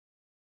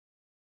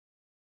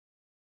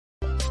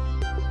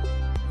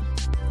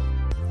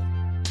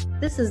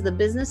This is the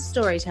Business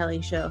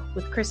Storytelling Show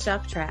with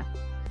Christoph Trapp.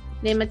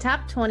 Name a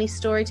top 20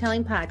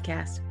 storytelling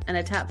podcast and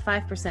a top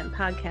 5%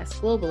 podcast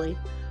globally.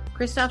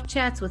 Christoph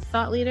chats with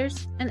thought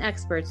leaders and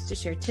experts to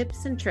share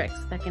tips and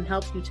tricks that can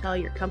help you tell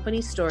your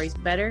company's stories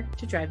better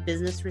to drive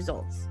business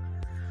results.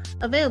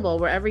 Available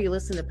wherever you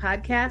listen to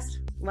podcasts,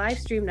 live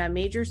streamed on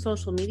major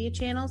social media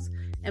channels,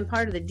 and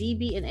part of the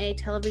DB&A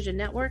television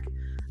network.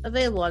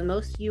 Available on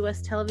most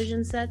U.S.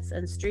 television sets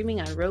and streaming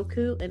on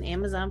Roku and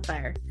Amazon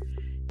Fire.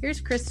 Here's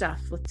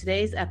Christoph with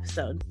today's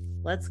episode.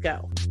 Let's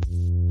go.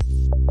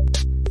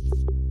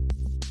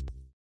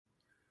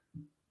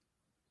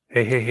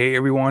 Hey,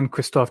 everyone.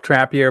 Christoph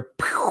Trapp here.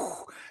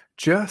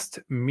 Just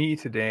me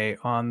today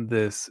on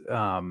this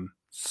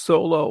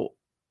solo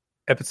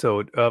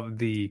episode of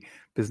the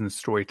Business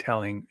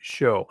Storytelling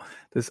Show.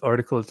 This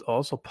article is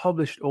also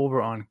published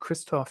over on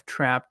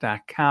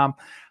christophtrapp.com,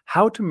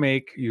 how to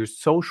make your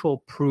social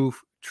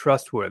proof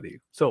trustworthy.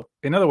 So,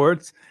 in other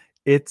words,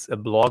 it's a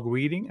blog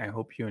reading. I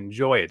hope you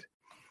enjoy it.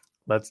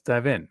 Let's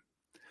dive in.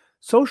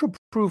 Social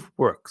proof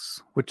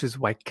works, which is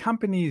why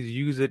companies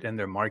use it in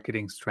their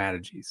marketing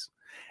strategies.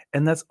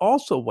 And that's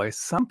also why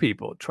some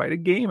people try to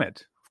game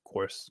it, of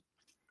course.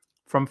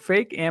 From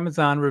fake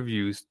Amazon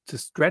reviews to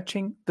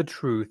stretching the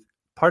truth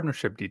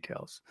partnership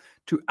details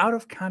to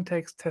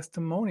out-of-context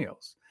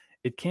testimonials,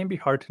 it can be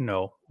hard to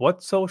know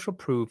what social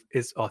proof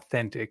is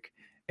authentic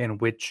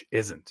and which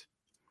isn't.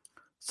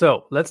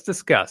 So let's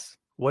discuss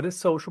what is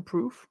social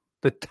proof,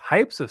 the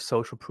types of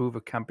social proof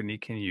a company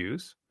can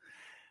use,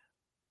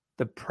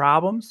 the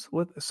problems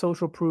with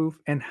social proof,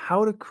 and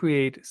how to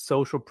create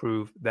social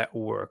proof that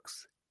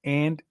works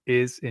and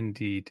is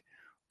indeed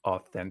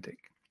authentic.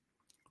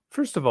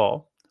 First of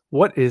all,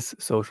 what is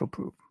social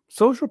proof?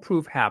 Social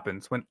proof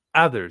happens when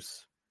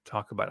others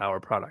talk about our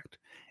product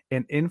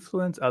and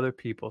influence other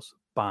people's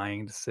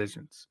buying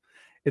decisions.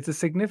 It's a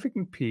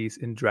significant piece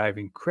in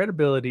driving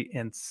credibility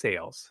and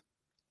sales.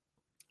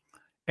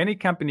 Any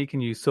company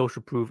can use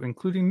social proof,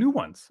 including new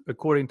ones,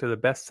 according to the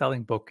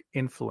best-selling book,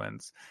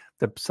 Influence,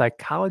 The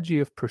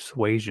Psychology of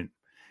Persuasion.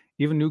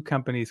 Even new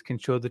companies can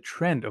show the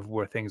trend of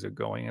where things are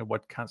going and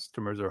what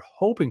customers are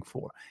hoping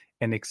for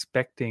and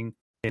expecting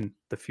in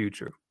the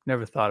future.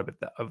 Never thought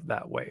of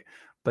that way,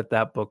 but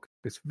that book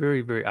is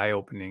very, very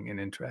eye-opening and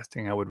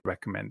interesting. I would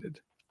recommend it.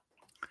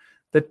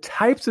 The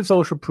types of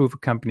social proof a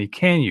company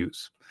can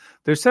use.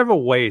 There's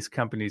several ways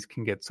companies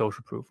can get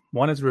social proof.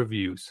 One is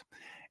reviews.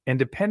 And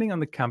depending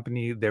on the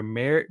company, there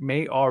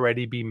may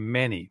already be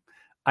many.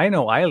 I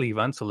know I leave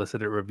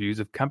unsolicited reviews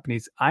of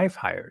companies I've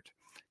hired.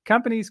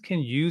 Companies can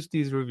use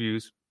these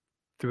reviews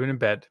through an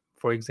embed,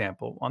 for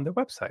example, on their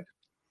website.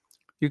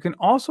 You can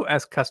also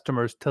ask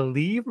customers to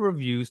leave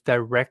reviews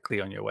directly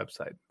on your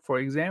website. For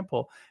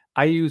example,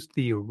 I used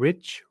the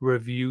Rich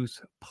Reviews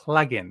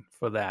plugin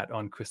for that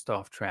on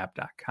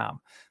christophtrapp.com.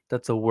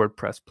 That's a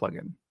WordPress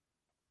plugin.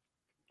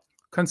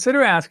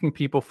 Consider asking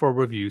people for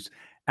reviews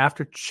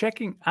after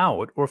checking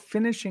out or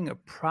finishing a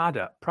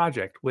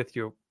project with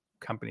your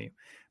company.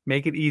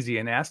 Make it easy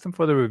and ask them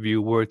for the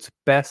review where it's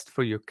best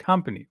for your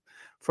company.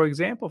 For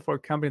example, for a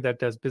company that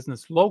does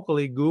business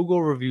locally,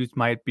 Google reviews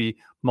might be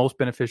most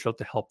beneficial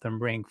to help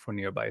them rank for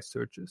nearby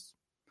searches.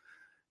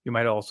 You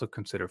might also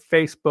consider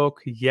Facebook,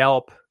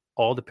 Yelp,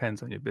 all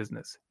depends on your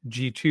business.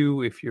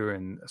 G2 if you're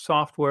in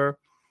software,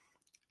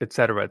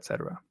 etc.,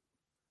 etc.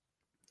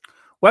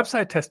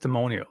 Website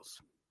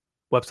testimonials.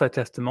 Website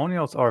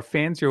testimonials are a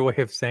fancier way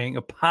of saying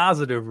a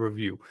positive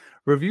review.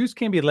 Reviews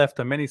can be left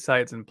on many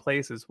sites and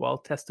places, while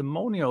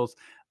testimonials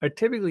are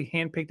typically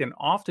handpicked and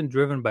often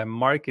driven by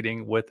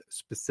marketing with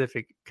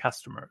specific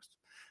customers.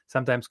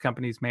 Sometimes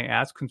companies may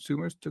ask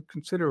consumers to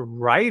consider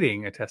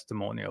writing a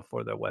testimonial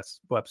for their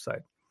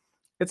website.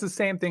 It's the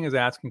same thing as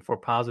asking for a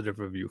positive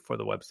review for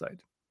the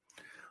website.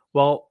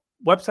 Well,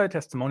 website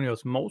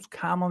testimonials most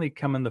commonly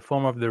come in the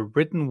form of the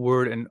written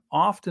word and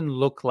often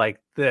look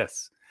like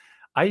this.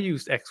 I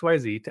used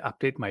XYZ to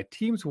update my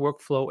team's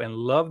workflow and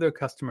love their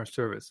customer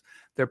service.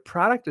 Their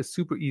product is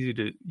super easy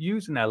to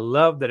use, and I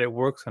love that it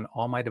works on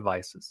all my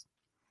devices.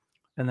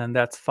 And then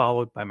that's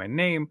followed by my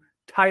name,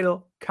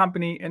 title,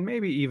 company, and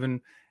maybe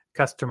even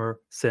customer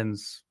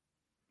since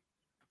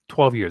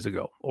 12 years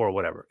ago or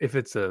whatever, if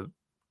it's a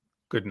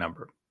good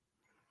number.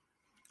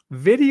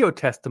 Video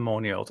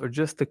testimonials are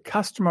just the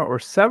customer or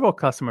several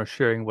customers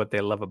sharing what they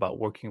love about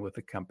working with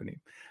the company.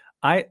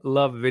 I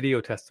love video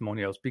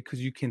testimonials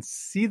because you can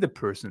see the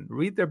person,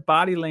 read their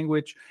body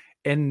language,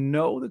 and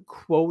know the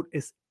quote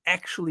is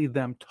actually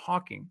them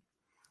talking.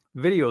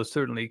 Videos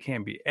certainly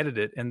can be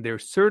edited, and there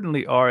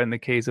certainly are in the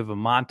case of a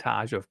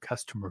montage of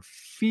customer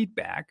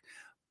feedback,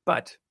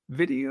 but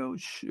video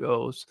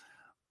shows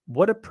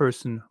what a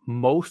person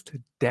most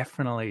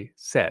definitely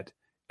said.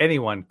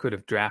 Anyone could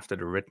have drafted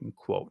a written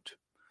quote.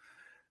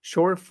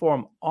 Short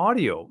form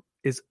audio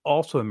is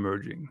also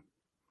emerging.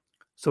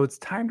 So it's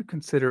time to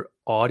consider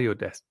audio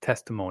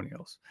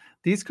testimonials.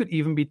 These could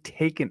even be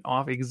taken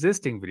off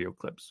existing video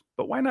clips.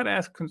 But why not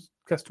ask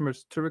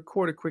customers to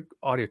record a quick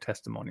audio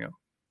testimonial?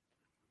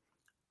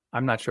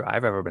 I'm not sure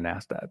I've ever been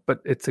asked that, but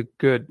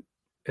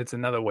it's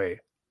another way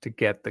to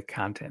get the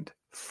content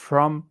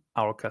from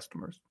our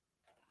customers.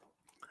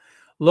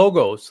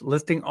 Logos,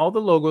 listing all the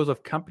logos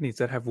of companies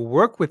that have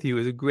worked with you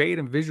is a great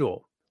and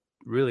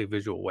really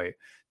visual way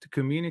to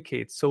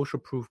communicate social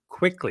proof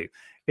quickly,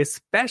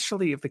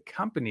 especially if the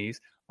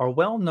companies are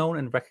well known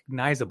and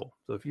recognizable.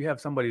 So if you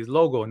have somebody's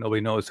logo and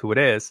nobody knows who it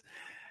is,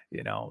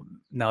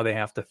 now they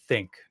have to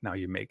think. Now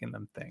you're making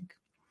them think.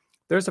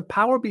 There's a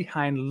power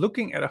behind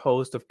looking at a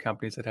host of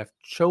companies that have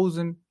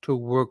chosen to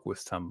work with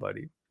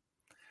somebody.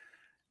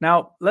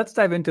 Now, let's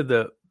dive into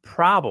the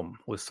problem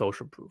with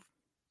social proof.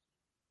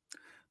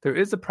 There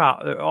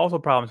are also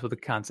problems with the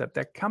concept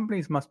that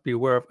companies must be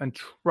aware of and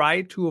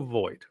try to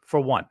avoid. For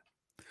one,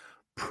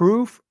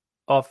 proof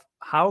of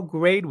how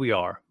great we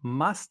are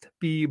must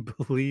be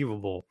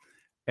believable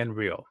and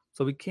real.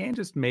 So we can't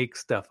just make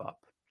stuff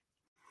up.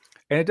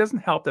 And it doesn't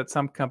help that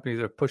some companies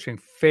are pushing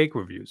fake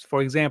reviews.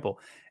 For example,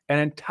 an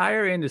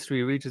entire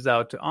industry reaches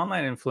out to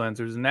online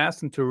influencers and asks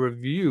them to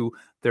review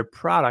their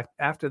product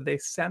after they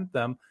sent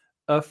them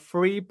a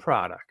free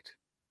product.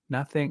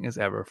 Nothing is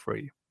ever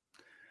free.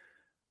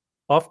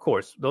 Of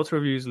course, those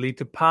reviews lead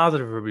to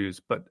positive reviews,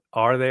 but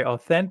are they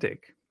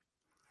authentic?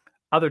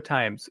 Other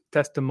times,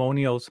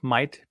 testimonials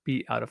might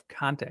be out of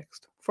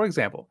context. For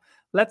example,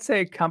 let's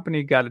say a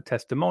company got a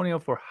testimonial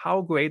for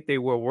how great they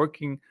were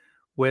working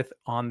with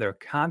on their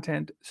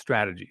content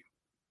strategy.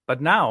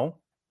 But now,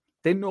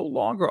 they no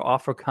longer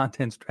offer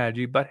content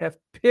strategy, but have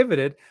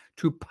pivoted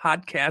to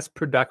podcast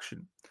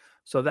production.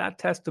 So that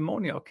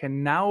testimonial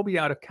can now be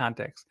out of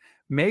context.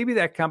 Maybe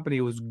that company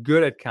was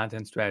good at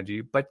content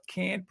strategy, but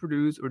can't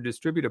produce or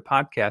distribute a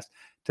podcast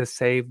to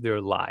save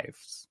their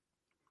lives.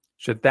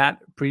 Should that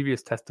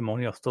previous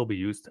testimonial still be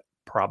used?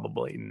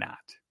 Probably not.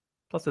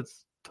 Plus,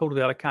 it's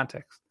totally out of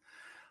context.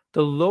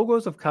 The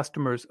logos of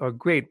customers are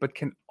great, but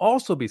can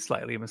also be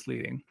slightly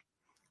misleading.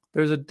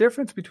 There's a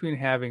difference between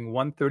having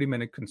one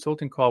 30-minute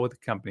consulting call with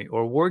a company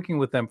or working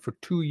with them for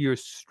 2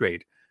 years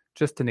straight.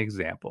 Just an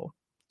example.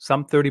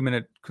 Some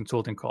 30-minute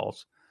consulting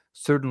calls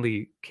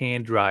certainly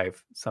can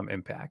drive some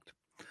impact.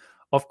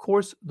 Of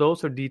course,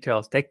 those are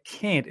details that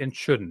can't and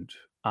shouldn't,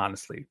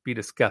 honestly, be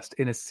discussed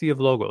in a sea of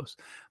logos.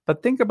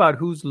 But think about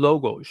whose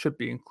logo should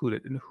be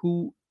included and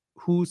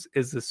whose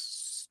is a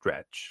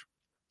stretch.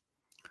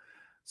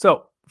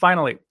 So,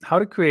 finally, how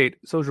to create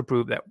social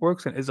proof that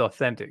works and is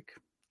authentic.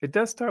 It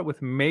does start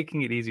with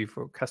making it easy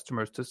for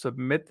customers to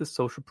submit the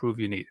social proof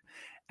you need.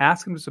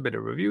 Ask them to submit a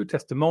review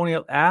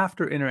testimonial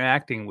after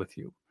interacting with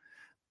you.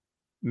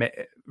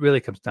 It really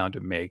comes down to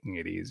making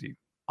it easy.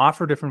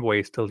 Offer different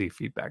ways to leave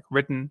feedback: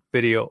 written,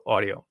 video,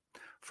 audio.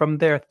 From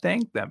there,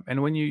 thank them.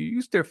 And when you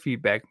use their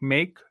feedback,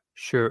 make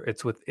sure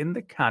it's within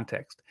the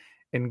context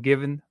and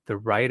given the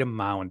right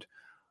amount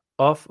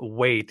of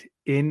weight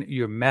in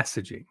your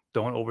messaging.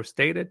 Don't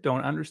overstate it.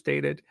 Don't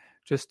understate it.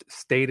 Just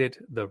state it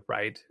the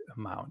right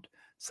amount.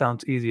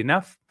 Sounds easy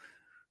enough.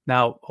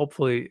 Now,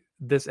 hopefully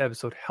this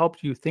episode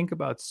helped you think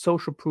about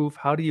social proof.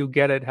 How do you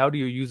get it? How do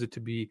you use it to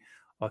be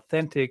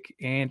authentic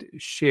and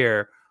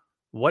share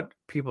what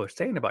people are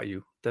saying about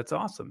you? That's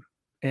awesome.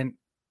 And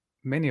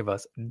many of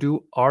us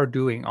are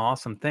doing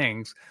awesome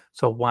things.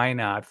 So why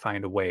not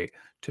find a way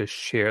to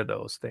share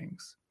those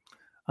things?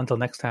 Until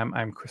next time,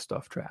 I'm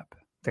Christoph Trapp.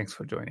 Thanks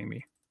for joining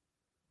me.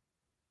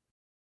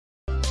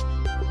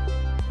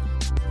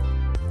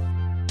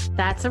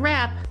 That's a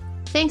wrap.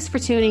 Thanks for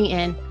tuning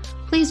in.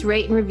 Please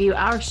rate and review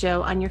our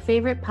show on your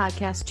favorite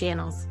podcast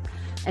channels.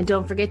 And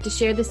don't forget to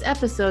share this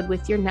episode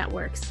with your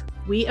networks.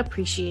 We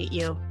appreciate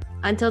you.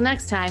 Until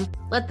next time,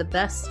 let the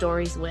best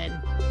stories win.